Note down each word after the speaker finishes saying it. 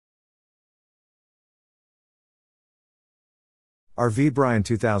R.V. Bryan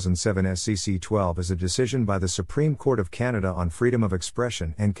 2007 SCC 12 is a decision by the Supreme Court of Canada on freedom of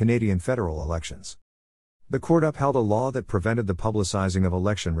expression and Canadian federal elections. The court upheld a law that prevented the publicizing of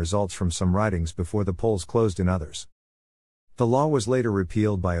election results from some ridings before the polls closed in others. The law was later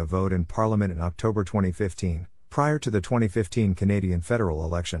repealed by a vote in Parliament in October 2015, prior to the 2015 Canadian federal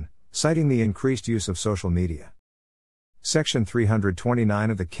election, citing the increased use of social media. Section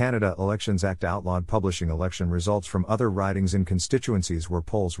 329 of the Canada Elections Act outlawed publishing election results from other ridings in constituencies where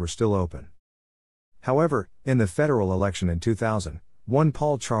polls were still open. However, in the federal election in 2000,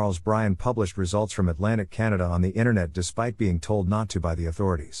 Paul Charles Bryan published results from Atlantic Canada on the internet despite being told not to by the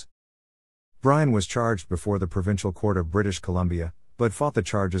authorities. Bryan was charged before the Provincial Court of British Columbia, but fought the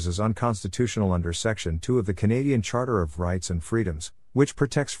charges as unconstitutional under Section 2 of the Canadian Charter of Rights and Freedoms, which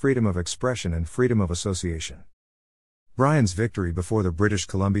protects freedom of expression and freedom of association. Bryan's victory before the British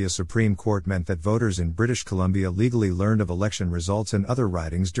Columbia Supreme Court meant that voters in British Columbia legally learned of election results in other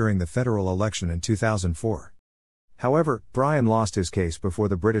ridings during the federal election in 2004. However, Bryan lost his case before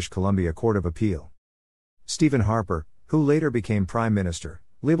the British Columbia Court of Appeal. Stephen Harper, who later became Prime Minister,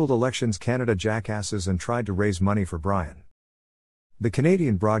 labelled Elections Canada jackasses and tried to raise money for Bryan. The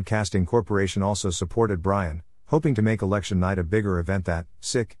Canadian Broadcasting Corporation also supported Bryan, hoping to make election night a bigger event that,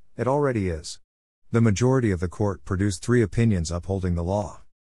 it already is. The majority of the court produced 3 opinions upholding the law.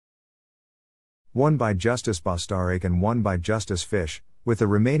 One by Justice Bostarek and one by Justice Fish, with the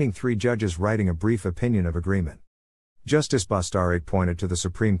remaining 3 judges writing a brief opinion of agreement. Justice Bostarek pointed to the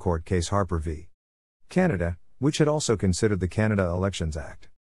Supreme Court case Harper v. Canada, which had also considered the Canada Elections Act.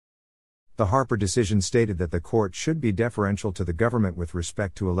 The Harper decision stated that the court should be deferential to the government with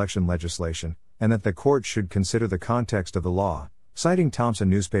respect to election legislation, and that the court should consider the context of the law, citing Thomson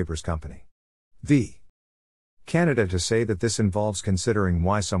Newspapers Company v. Canada to say that this involves considering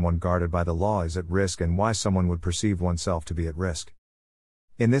why someone guarded by the law is at risk and why someone would perceive oneself to be at risk.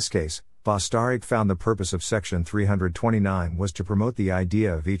 In this case, Bostarek found the purpose of Section 329 was to promote the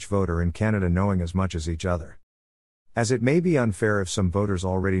idea of each voter in Canada knowing as much as each other. As it may be unfair if some voters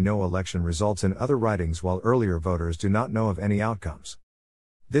already know election results in other ridings while earlier voters do not know of any outcomes.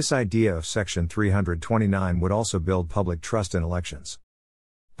 This idea of Section 329 would also build public trust in elections.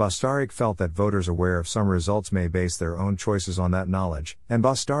 Bostarek felt that voters aware of some results may base their own choices on that knowledge, and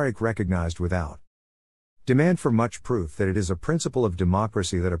Bostarek recognized without demand for much proof that it is a principle of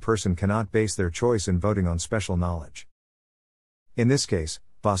democracy that a person cannot base their choice in voting on special knowledge. In this case,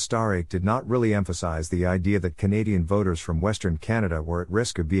 Bostarek did not really emphasize the idea that Canadian voters from Western Canada were at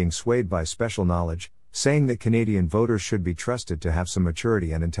risk of being swayed by special knowledge, saying that Canadian voters should be trusted to have some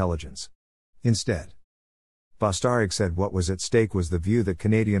maturity and intelligence. Instead, Bostarek said what was at stake was the view that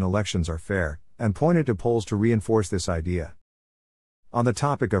Canadian elections are fair, and pointed to polls to reinforce this idea. On the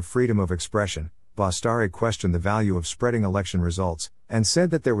topic of freedom of expression, Bostarek questioned the value of spreading election results, and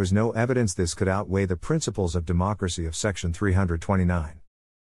said that there was no evidence this could outweigh the principles of democracy of Section 329.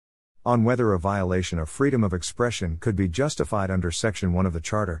 On whether a violation of freedom of expression could be justified under Section 1 of the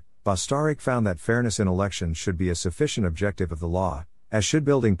Charter, Bostarek found that fairness in elections should be a sufficient objective of the law, as should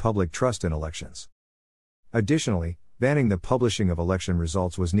building public trust in elections. Additionally, banning the publishing of election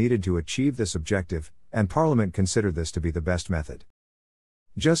results was needed to achieve this objective, and Parliament considered this to be the best method.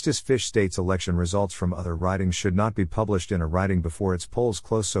 Justice Fish states election results from other ridings should not be published in a riding before its polls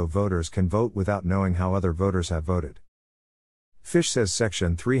close so voters can vote without knowing how other voters have voted. Fish says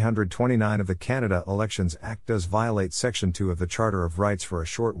Section 329 of the Canada Elections Act does violate Section 2 of the Charter of Rights for a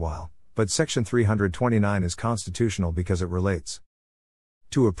short while, but Section 329 is constitutional because it relates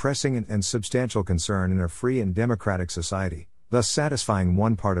to a pressing and substantial concern in a free and democratic society, thus satisfying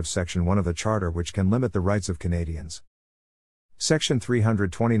one part of Section 1 of the Charter which can limit the rights of Canadians. Section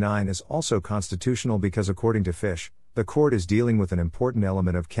 329 is also constitutional because according to Fish, the court is dealing with an important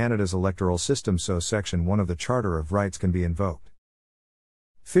element of Canada's electoral system so Section 1 of the Charter of Rights can be invoked.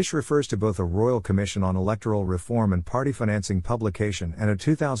 Fish refers to both a Royal Commission on Electoral Reform and Party Financing publication and a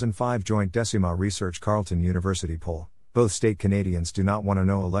 2005 joint Decima Research Carleton University poll. Both state Canadians do not want to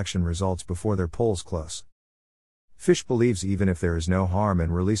know election results before their polls close. Fish believes even if there is no harm in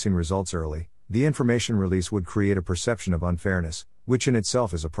releasing results early, the information release would create a perception of unfairness, which in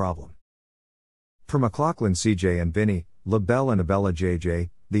itself is a problem. Per McLaughlin C.J. and Binney, LaBelle and Abella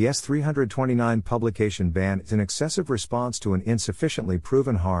J.J., the S-329 publication ban is an excessive response to an insufficiently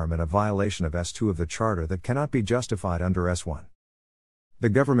proven harm and a violation of S-2 of the Charter that cannot be justified under S-1. The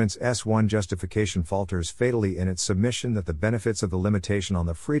government's S-1 justification falters fatally in its submission that the benefits of the limitation on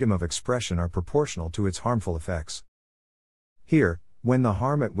the freedom of expression are proportional to its harmful effects. Here, when the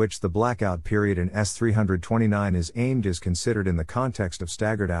harm at which the blackout period in S-329 is aimed is considered in the context of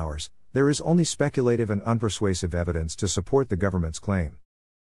staggered hours, There is only speculative and unpersuasive evidence to support the government's claim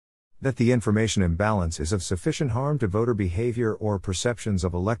that the information imbalance is of sufficient harm to voter behavior or perceptions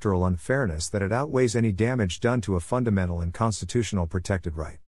of electoral unfairness that it outweighs any damage done to a fundamental and constitutional protected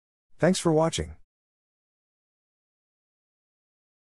right. Thanks for watching.